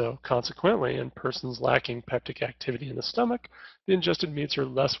 So consequently, in persons lacking peptic activity in the stomach, the ingested meats are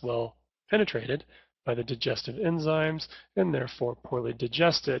less well penetrated by the digestive enzymes and therefore poorly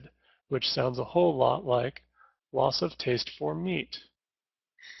digested, which sounds a whole lot like loss of taste for meat.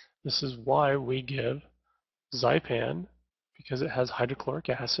 This is why we give Zypan, because it has hydrochloric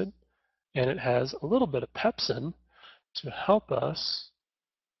acid and it has a little bit of pepsin to help us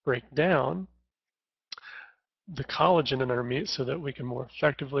break down the collagen in our meat so that we can more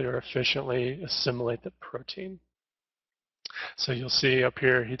effectively or efficiently assimilate the protein. So you'll see up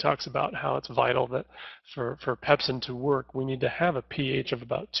here he talks about how it's vital that for pepsin to work, we need to have a pH of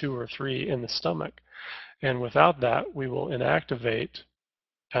about 2 or 3 in the stomach. And without that, we will inactivate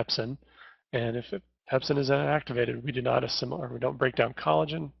pepsin. And if pepsin is inactivated, we do not assimilate, or we don't break down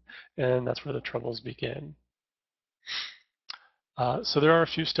collagen, and that's where the troubles begin. So there are a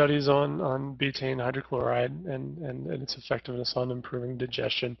few studies on betaine hydrochloride and its effectiveness on improving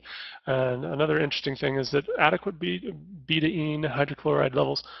digestion. And another interesting thing is that adequate betaine hydrochloride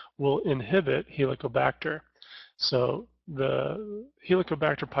levels will inhibit Helicobacter. So the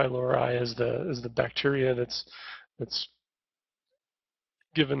Helicobacter pylori is the bacteria that's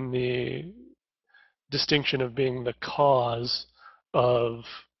given the distinction of being the cause of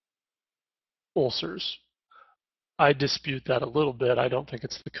ulcers. I dispute that a little bit. I don't think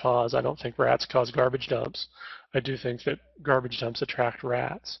it's the cause. I don't think rats cause garbage dumps. I do think that garbage dumps attract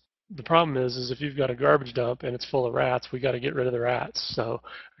rats. The problem is if you've got a garbage dump and it's full of rats, we got to get rid of the rats. So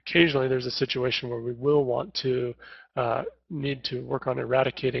occasionally there's a situation where we will want to need to work on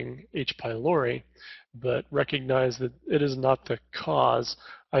eradicating H. pylori, but recognize that it is not the cause.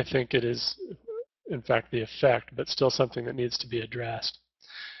 I think it is, in fact, the effect, but still something that needs to be addressed.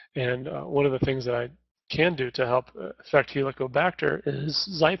 And one of the things that I can do to help affect Helicobacter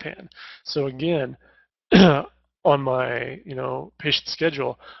is Zypan. So again, on my patient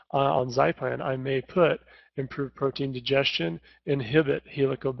schedule on Zypan, I may put improved protein digestion, inhibit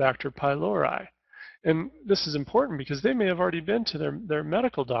Helicobacter pylori. And this is important because they may have already been to their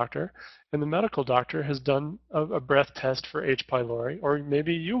medical doctor, and the medical doctor has done a breath test for H. pylori, or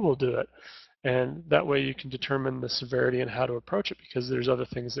maybe you will do it. And that way you can determine the severity and how to approach it, because there's other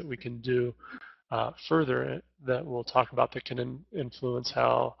things that we can do further that we'll talk about that can influence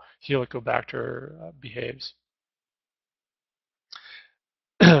how Helicobacter behaves.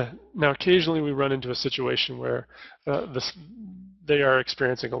 Now, occasionally we run into a situation where they are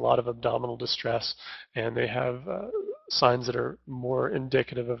experiencing a lot of abdominal distress, and they have signs that are more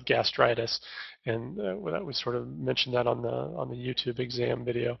indicative of gastritis, and we sort of mentioned that on the YouTube exam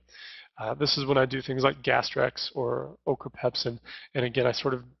video. This is when I do things like Gastrex or Ochrapepsin, and again, I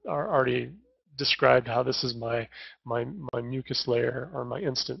sort of already described how this is my mucus layer, or my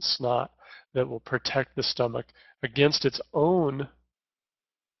instant snot, that will protect the stomach against its own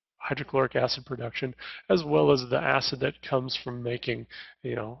hydrochloric acid production, as well as the acid that comes from making,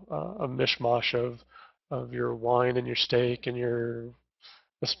 a mishmash of your wine and your steak and your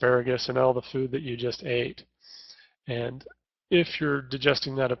asparagus and all the food that you just ate. And if you're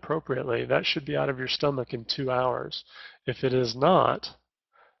digesting that appropriately, that should be out of your stomach in 2 hours. If it is not,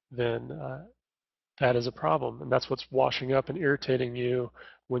 then that is a problem, and that's what's washing up and irritating you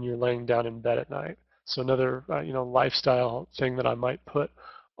when you're laying down in bed at night. So another, lifestyle thing that I might put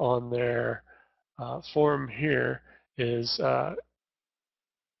on their form here is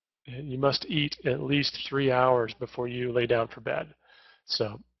you must eat at least 3 hours before you lay down for bed.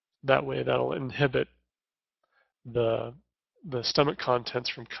 So that way that'll inhibit the stomach contents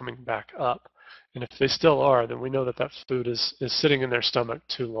from coming back up. And if they still are, then we know that that food is sitting in their stomach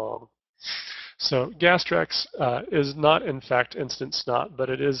too long. So Gastrex is not, in fact, instant snot,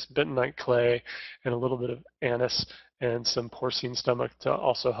 but it is bentonite clay and a little bit of anise and some porcine stomach to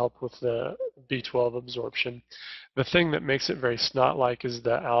also help with the B12 absorption. The thing that makes it very snot-like is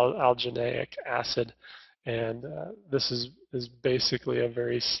the alginaic acid, and this is basically a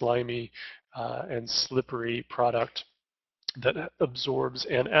very slimy and slippery product that absorbs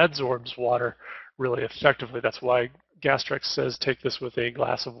and adsorbs water really effectively. That's why Gastrex says take this with a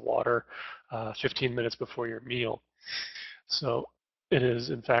glass of water 15 minutes before your meal. So it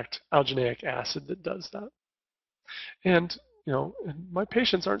is, in fact, alginaic acid that does that. And, my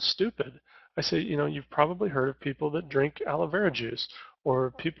patients aren't stupid. I say, you've probably heard of people that drink aloe vera juice,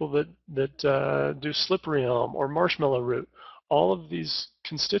 or people that do slippery elm or marshmallow root. All of these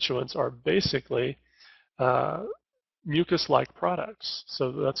constituents are basically mucus-like products.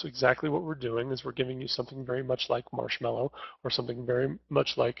 So that's exactly what we're doing, is we're giving you something very much like marshmallow or something very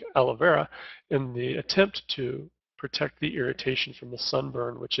much like aloe vera in the attempt to protect the irritation from the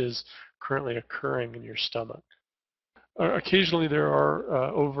sunburn, which is currently occurring in your stomach. Occasionally there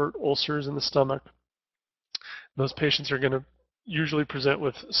are overt ulcers in the stomach. Those patients are going to usually present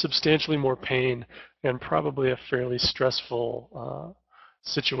with substantially more pain and probably a fairly stressful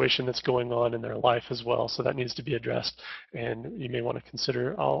situation that's going on in their life as well, so that needs to be addressed, and you may want to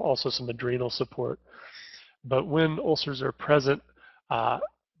consider also some adrenal support. But when ulcers are present,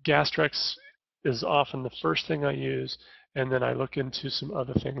 Gastrex is often the first thing I use, and then I look into some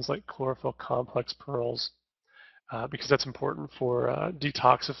other things like chlorophyll complex pearls, because that's important for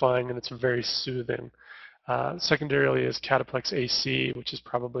detoxifying, and it's very soothing. Secondarily is Cataplex AC, which is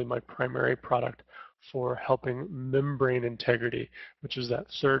probably my primary product for helping membrane integrity, which is that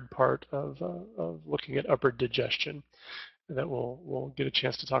third part of looking at upper digestion that we'll get a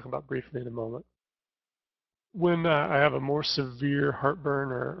chance to talk about briefly in a moment. When I have a more severe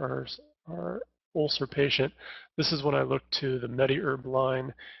heartburn or ulcer patient, this is when I look to the MediHerb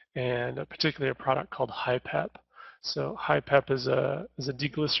line, and particularly a product called HiPep. So HiPep is a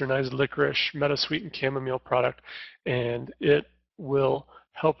deglycerinized licorice metasweetened chamomile product, and it will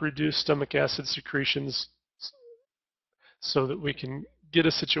help reduce stomach acid secretions so that we can get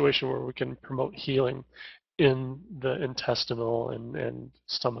a situation where we can promote healing in the intestinal and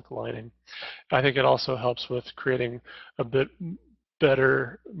stomach lining. I think it also helps with creating a bit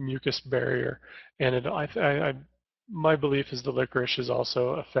better mucus barrier, and my belief is the licorice is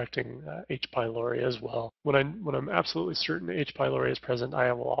also affecting H. pylori as well. When I'm absolutely certain H. pylori is present,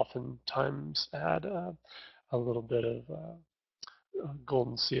 I will oftentimes add a little bit of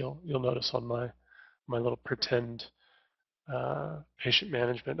golden seal. You'll notice on my little pretend patient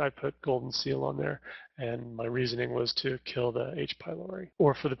management, I put golden seal on there, and my reasoning was to kill the H. pylori.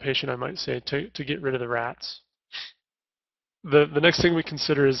 Or for the patient, I might say to get rid of the rats. The next thing we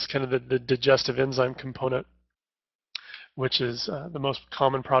consider is kind of the digestive enzyme component, which is the most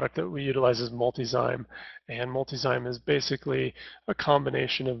common product that we utilize is multizyme. And multizyme is basically a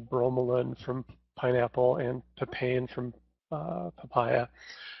combination of bromelain from pineapple and papain from papaya.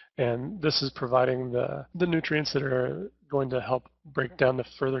 And this is providing the nutrients that are going to help break down the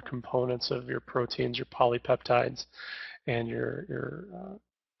further components of your proteins, your polypeptides, and your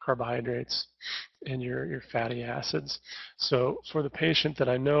carbohydrates and your fatty acids. So for the patient that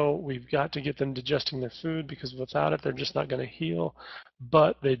I know, we've got to get them digesting their food, because without it, they're just not going to heal.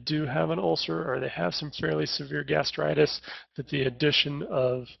 But they do have an ulcer, or they have some fairly severe gastritis that the addition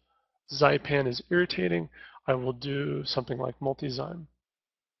of Zypan is irritating. I will do something like multizyme.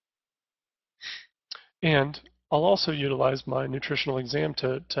 And I'll also utilize my nutritional exam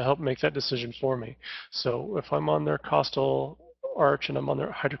to help make that decision for me. So if I'm on their costal arch and I'm on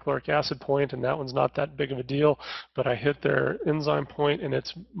their hydrochloric acid point, and that one's not that big of a deal, but I hit their enzyme point and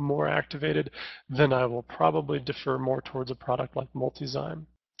it's more activated, then I will probably defer more towards a product like multizyme.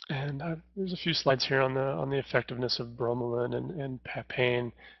 And there's a few slides here on the effectiveness of bromelain and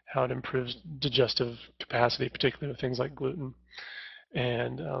papain, how it improves digestive capacity, particularly with things like gluten.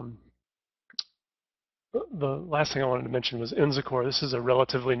 And the last thing I wanted to mention was Enzicor. This is a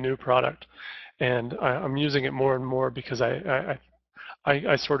relatively new product, and I'm using it more and more because I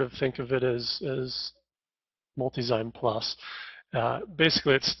sort of think of it as Multizyme Plus.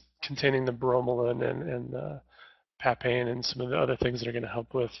 Basically, it's containing the bromelain and the papain and some of the other things that are going to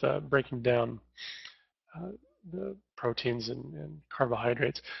help with breaking down the proteins and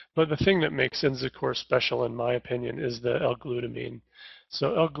carbohydrates. But the thing that makes Enzicor special, in my opinion, is the L-glutamine.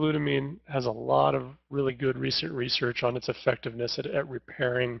 So L-glutamine has a lot of really good recent research on its effectiveness at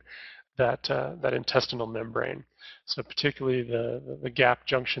repairing that intestinal membrane. So particularly the gap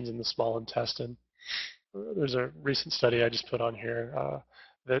junctions in the small intestine. There's a recent study I just put on here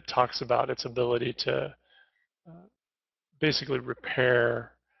that talks about its ability to basically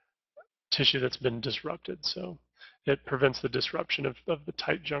repair tissue that's been disrupted. So it prevents the disruption of the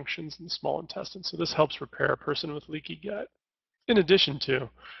tight junctions in the small intestine. So this helps repair a person with leaky gut, in addition to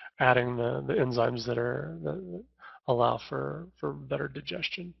adding the enzymes that allow for better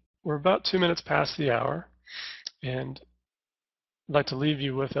digestion. We're about 2 minutes past the hour, and I'd like to leave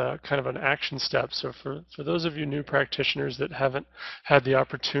you with a kind of an action step. So for those of you new practitioners that haven't had the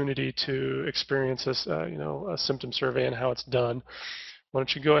opportunity to experience this, a symptom survey and how it's done, why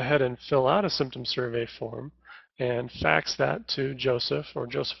don't you go ahead and fill out a symptom survey form and fax that to Joseph, or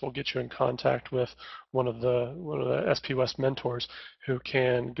Joseph will get you in contact with one of the SP West mentors who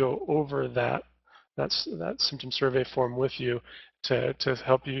can go over that symptom survey form with you to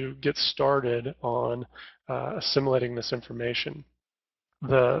help you get started on assimilating this information.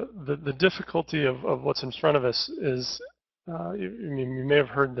 The difficulty of what's in front of us is, you may have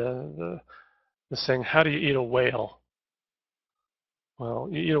heard the saying, how do you eat a whale? Well,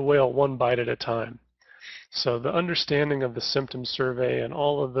 you eat a whale one bite at a time. So the understanding of the symptom survey and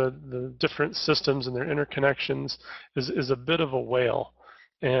all of the different systems and their interconnections is a bit of a whale.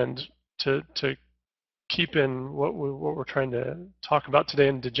 And to keep in what we're trying to talk about today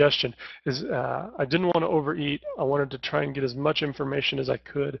in digestion is I didn't want to overeat. I wanted to try and get as much information as I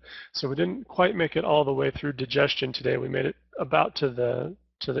could. So we didn't quite make it all the way through digestion today. We made it about to the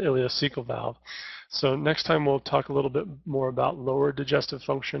ileocecal valve. So next time we'll talk a little bit more about lower digestive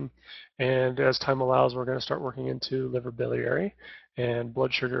function, and as time allows, we're going to start working into liver biliary and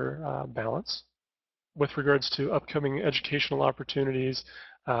blood sugar balance. With regards to upcoming educational opportunities,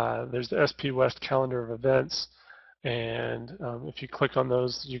 there's the SP West calendar of events, and if you click on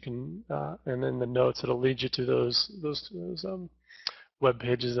those, you can, and in the notes, it'll lead you to those web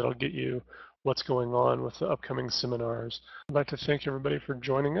pages that'll get you what's going on with the upcoming seminars. I'd like to thank everybody for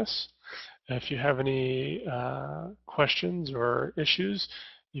joining us. If you have any questions or issues,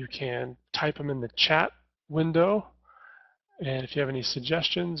 you can type them in the chat window. And if you have any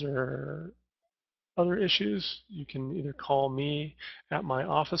suggestions or other issues, you can either call me at my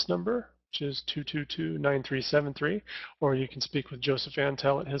office number, which is 222-9373, or you can speak with Joseph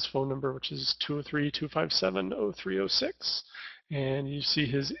Antel at his phone number, which is 203-257-0306. And you see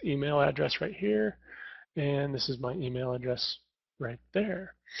his email address right here, and this is my email address right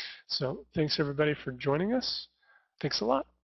there. So thanks everybody for joining us. Thanks a lot.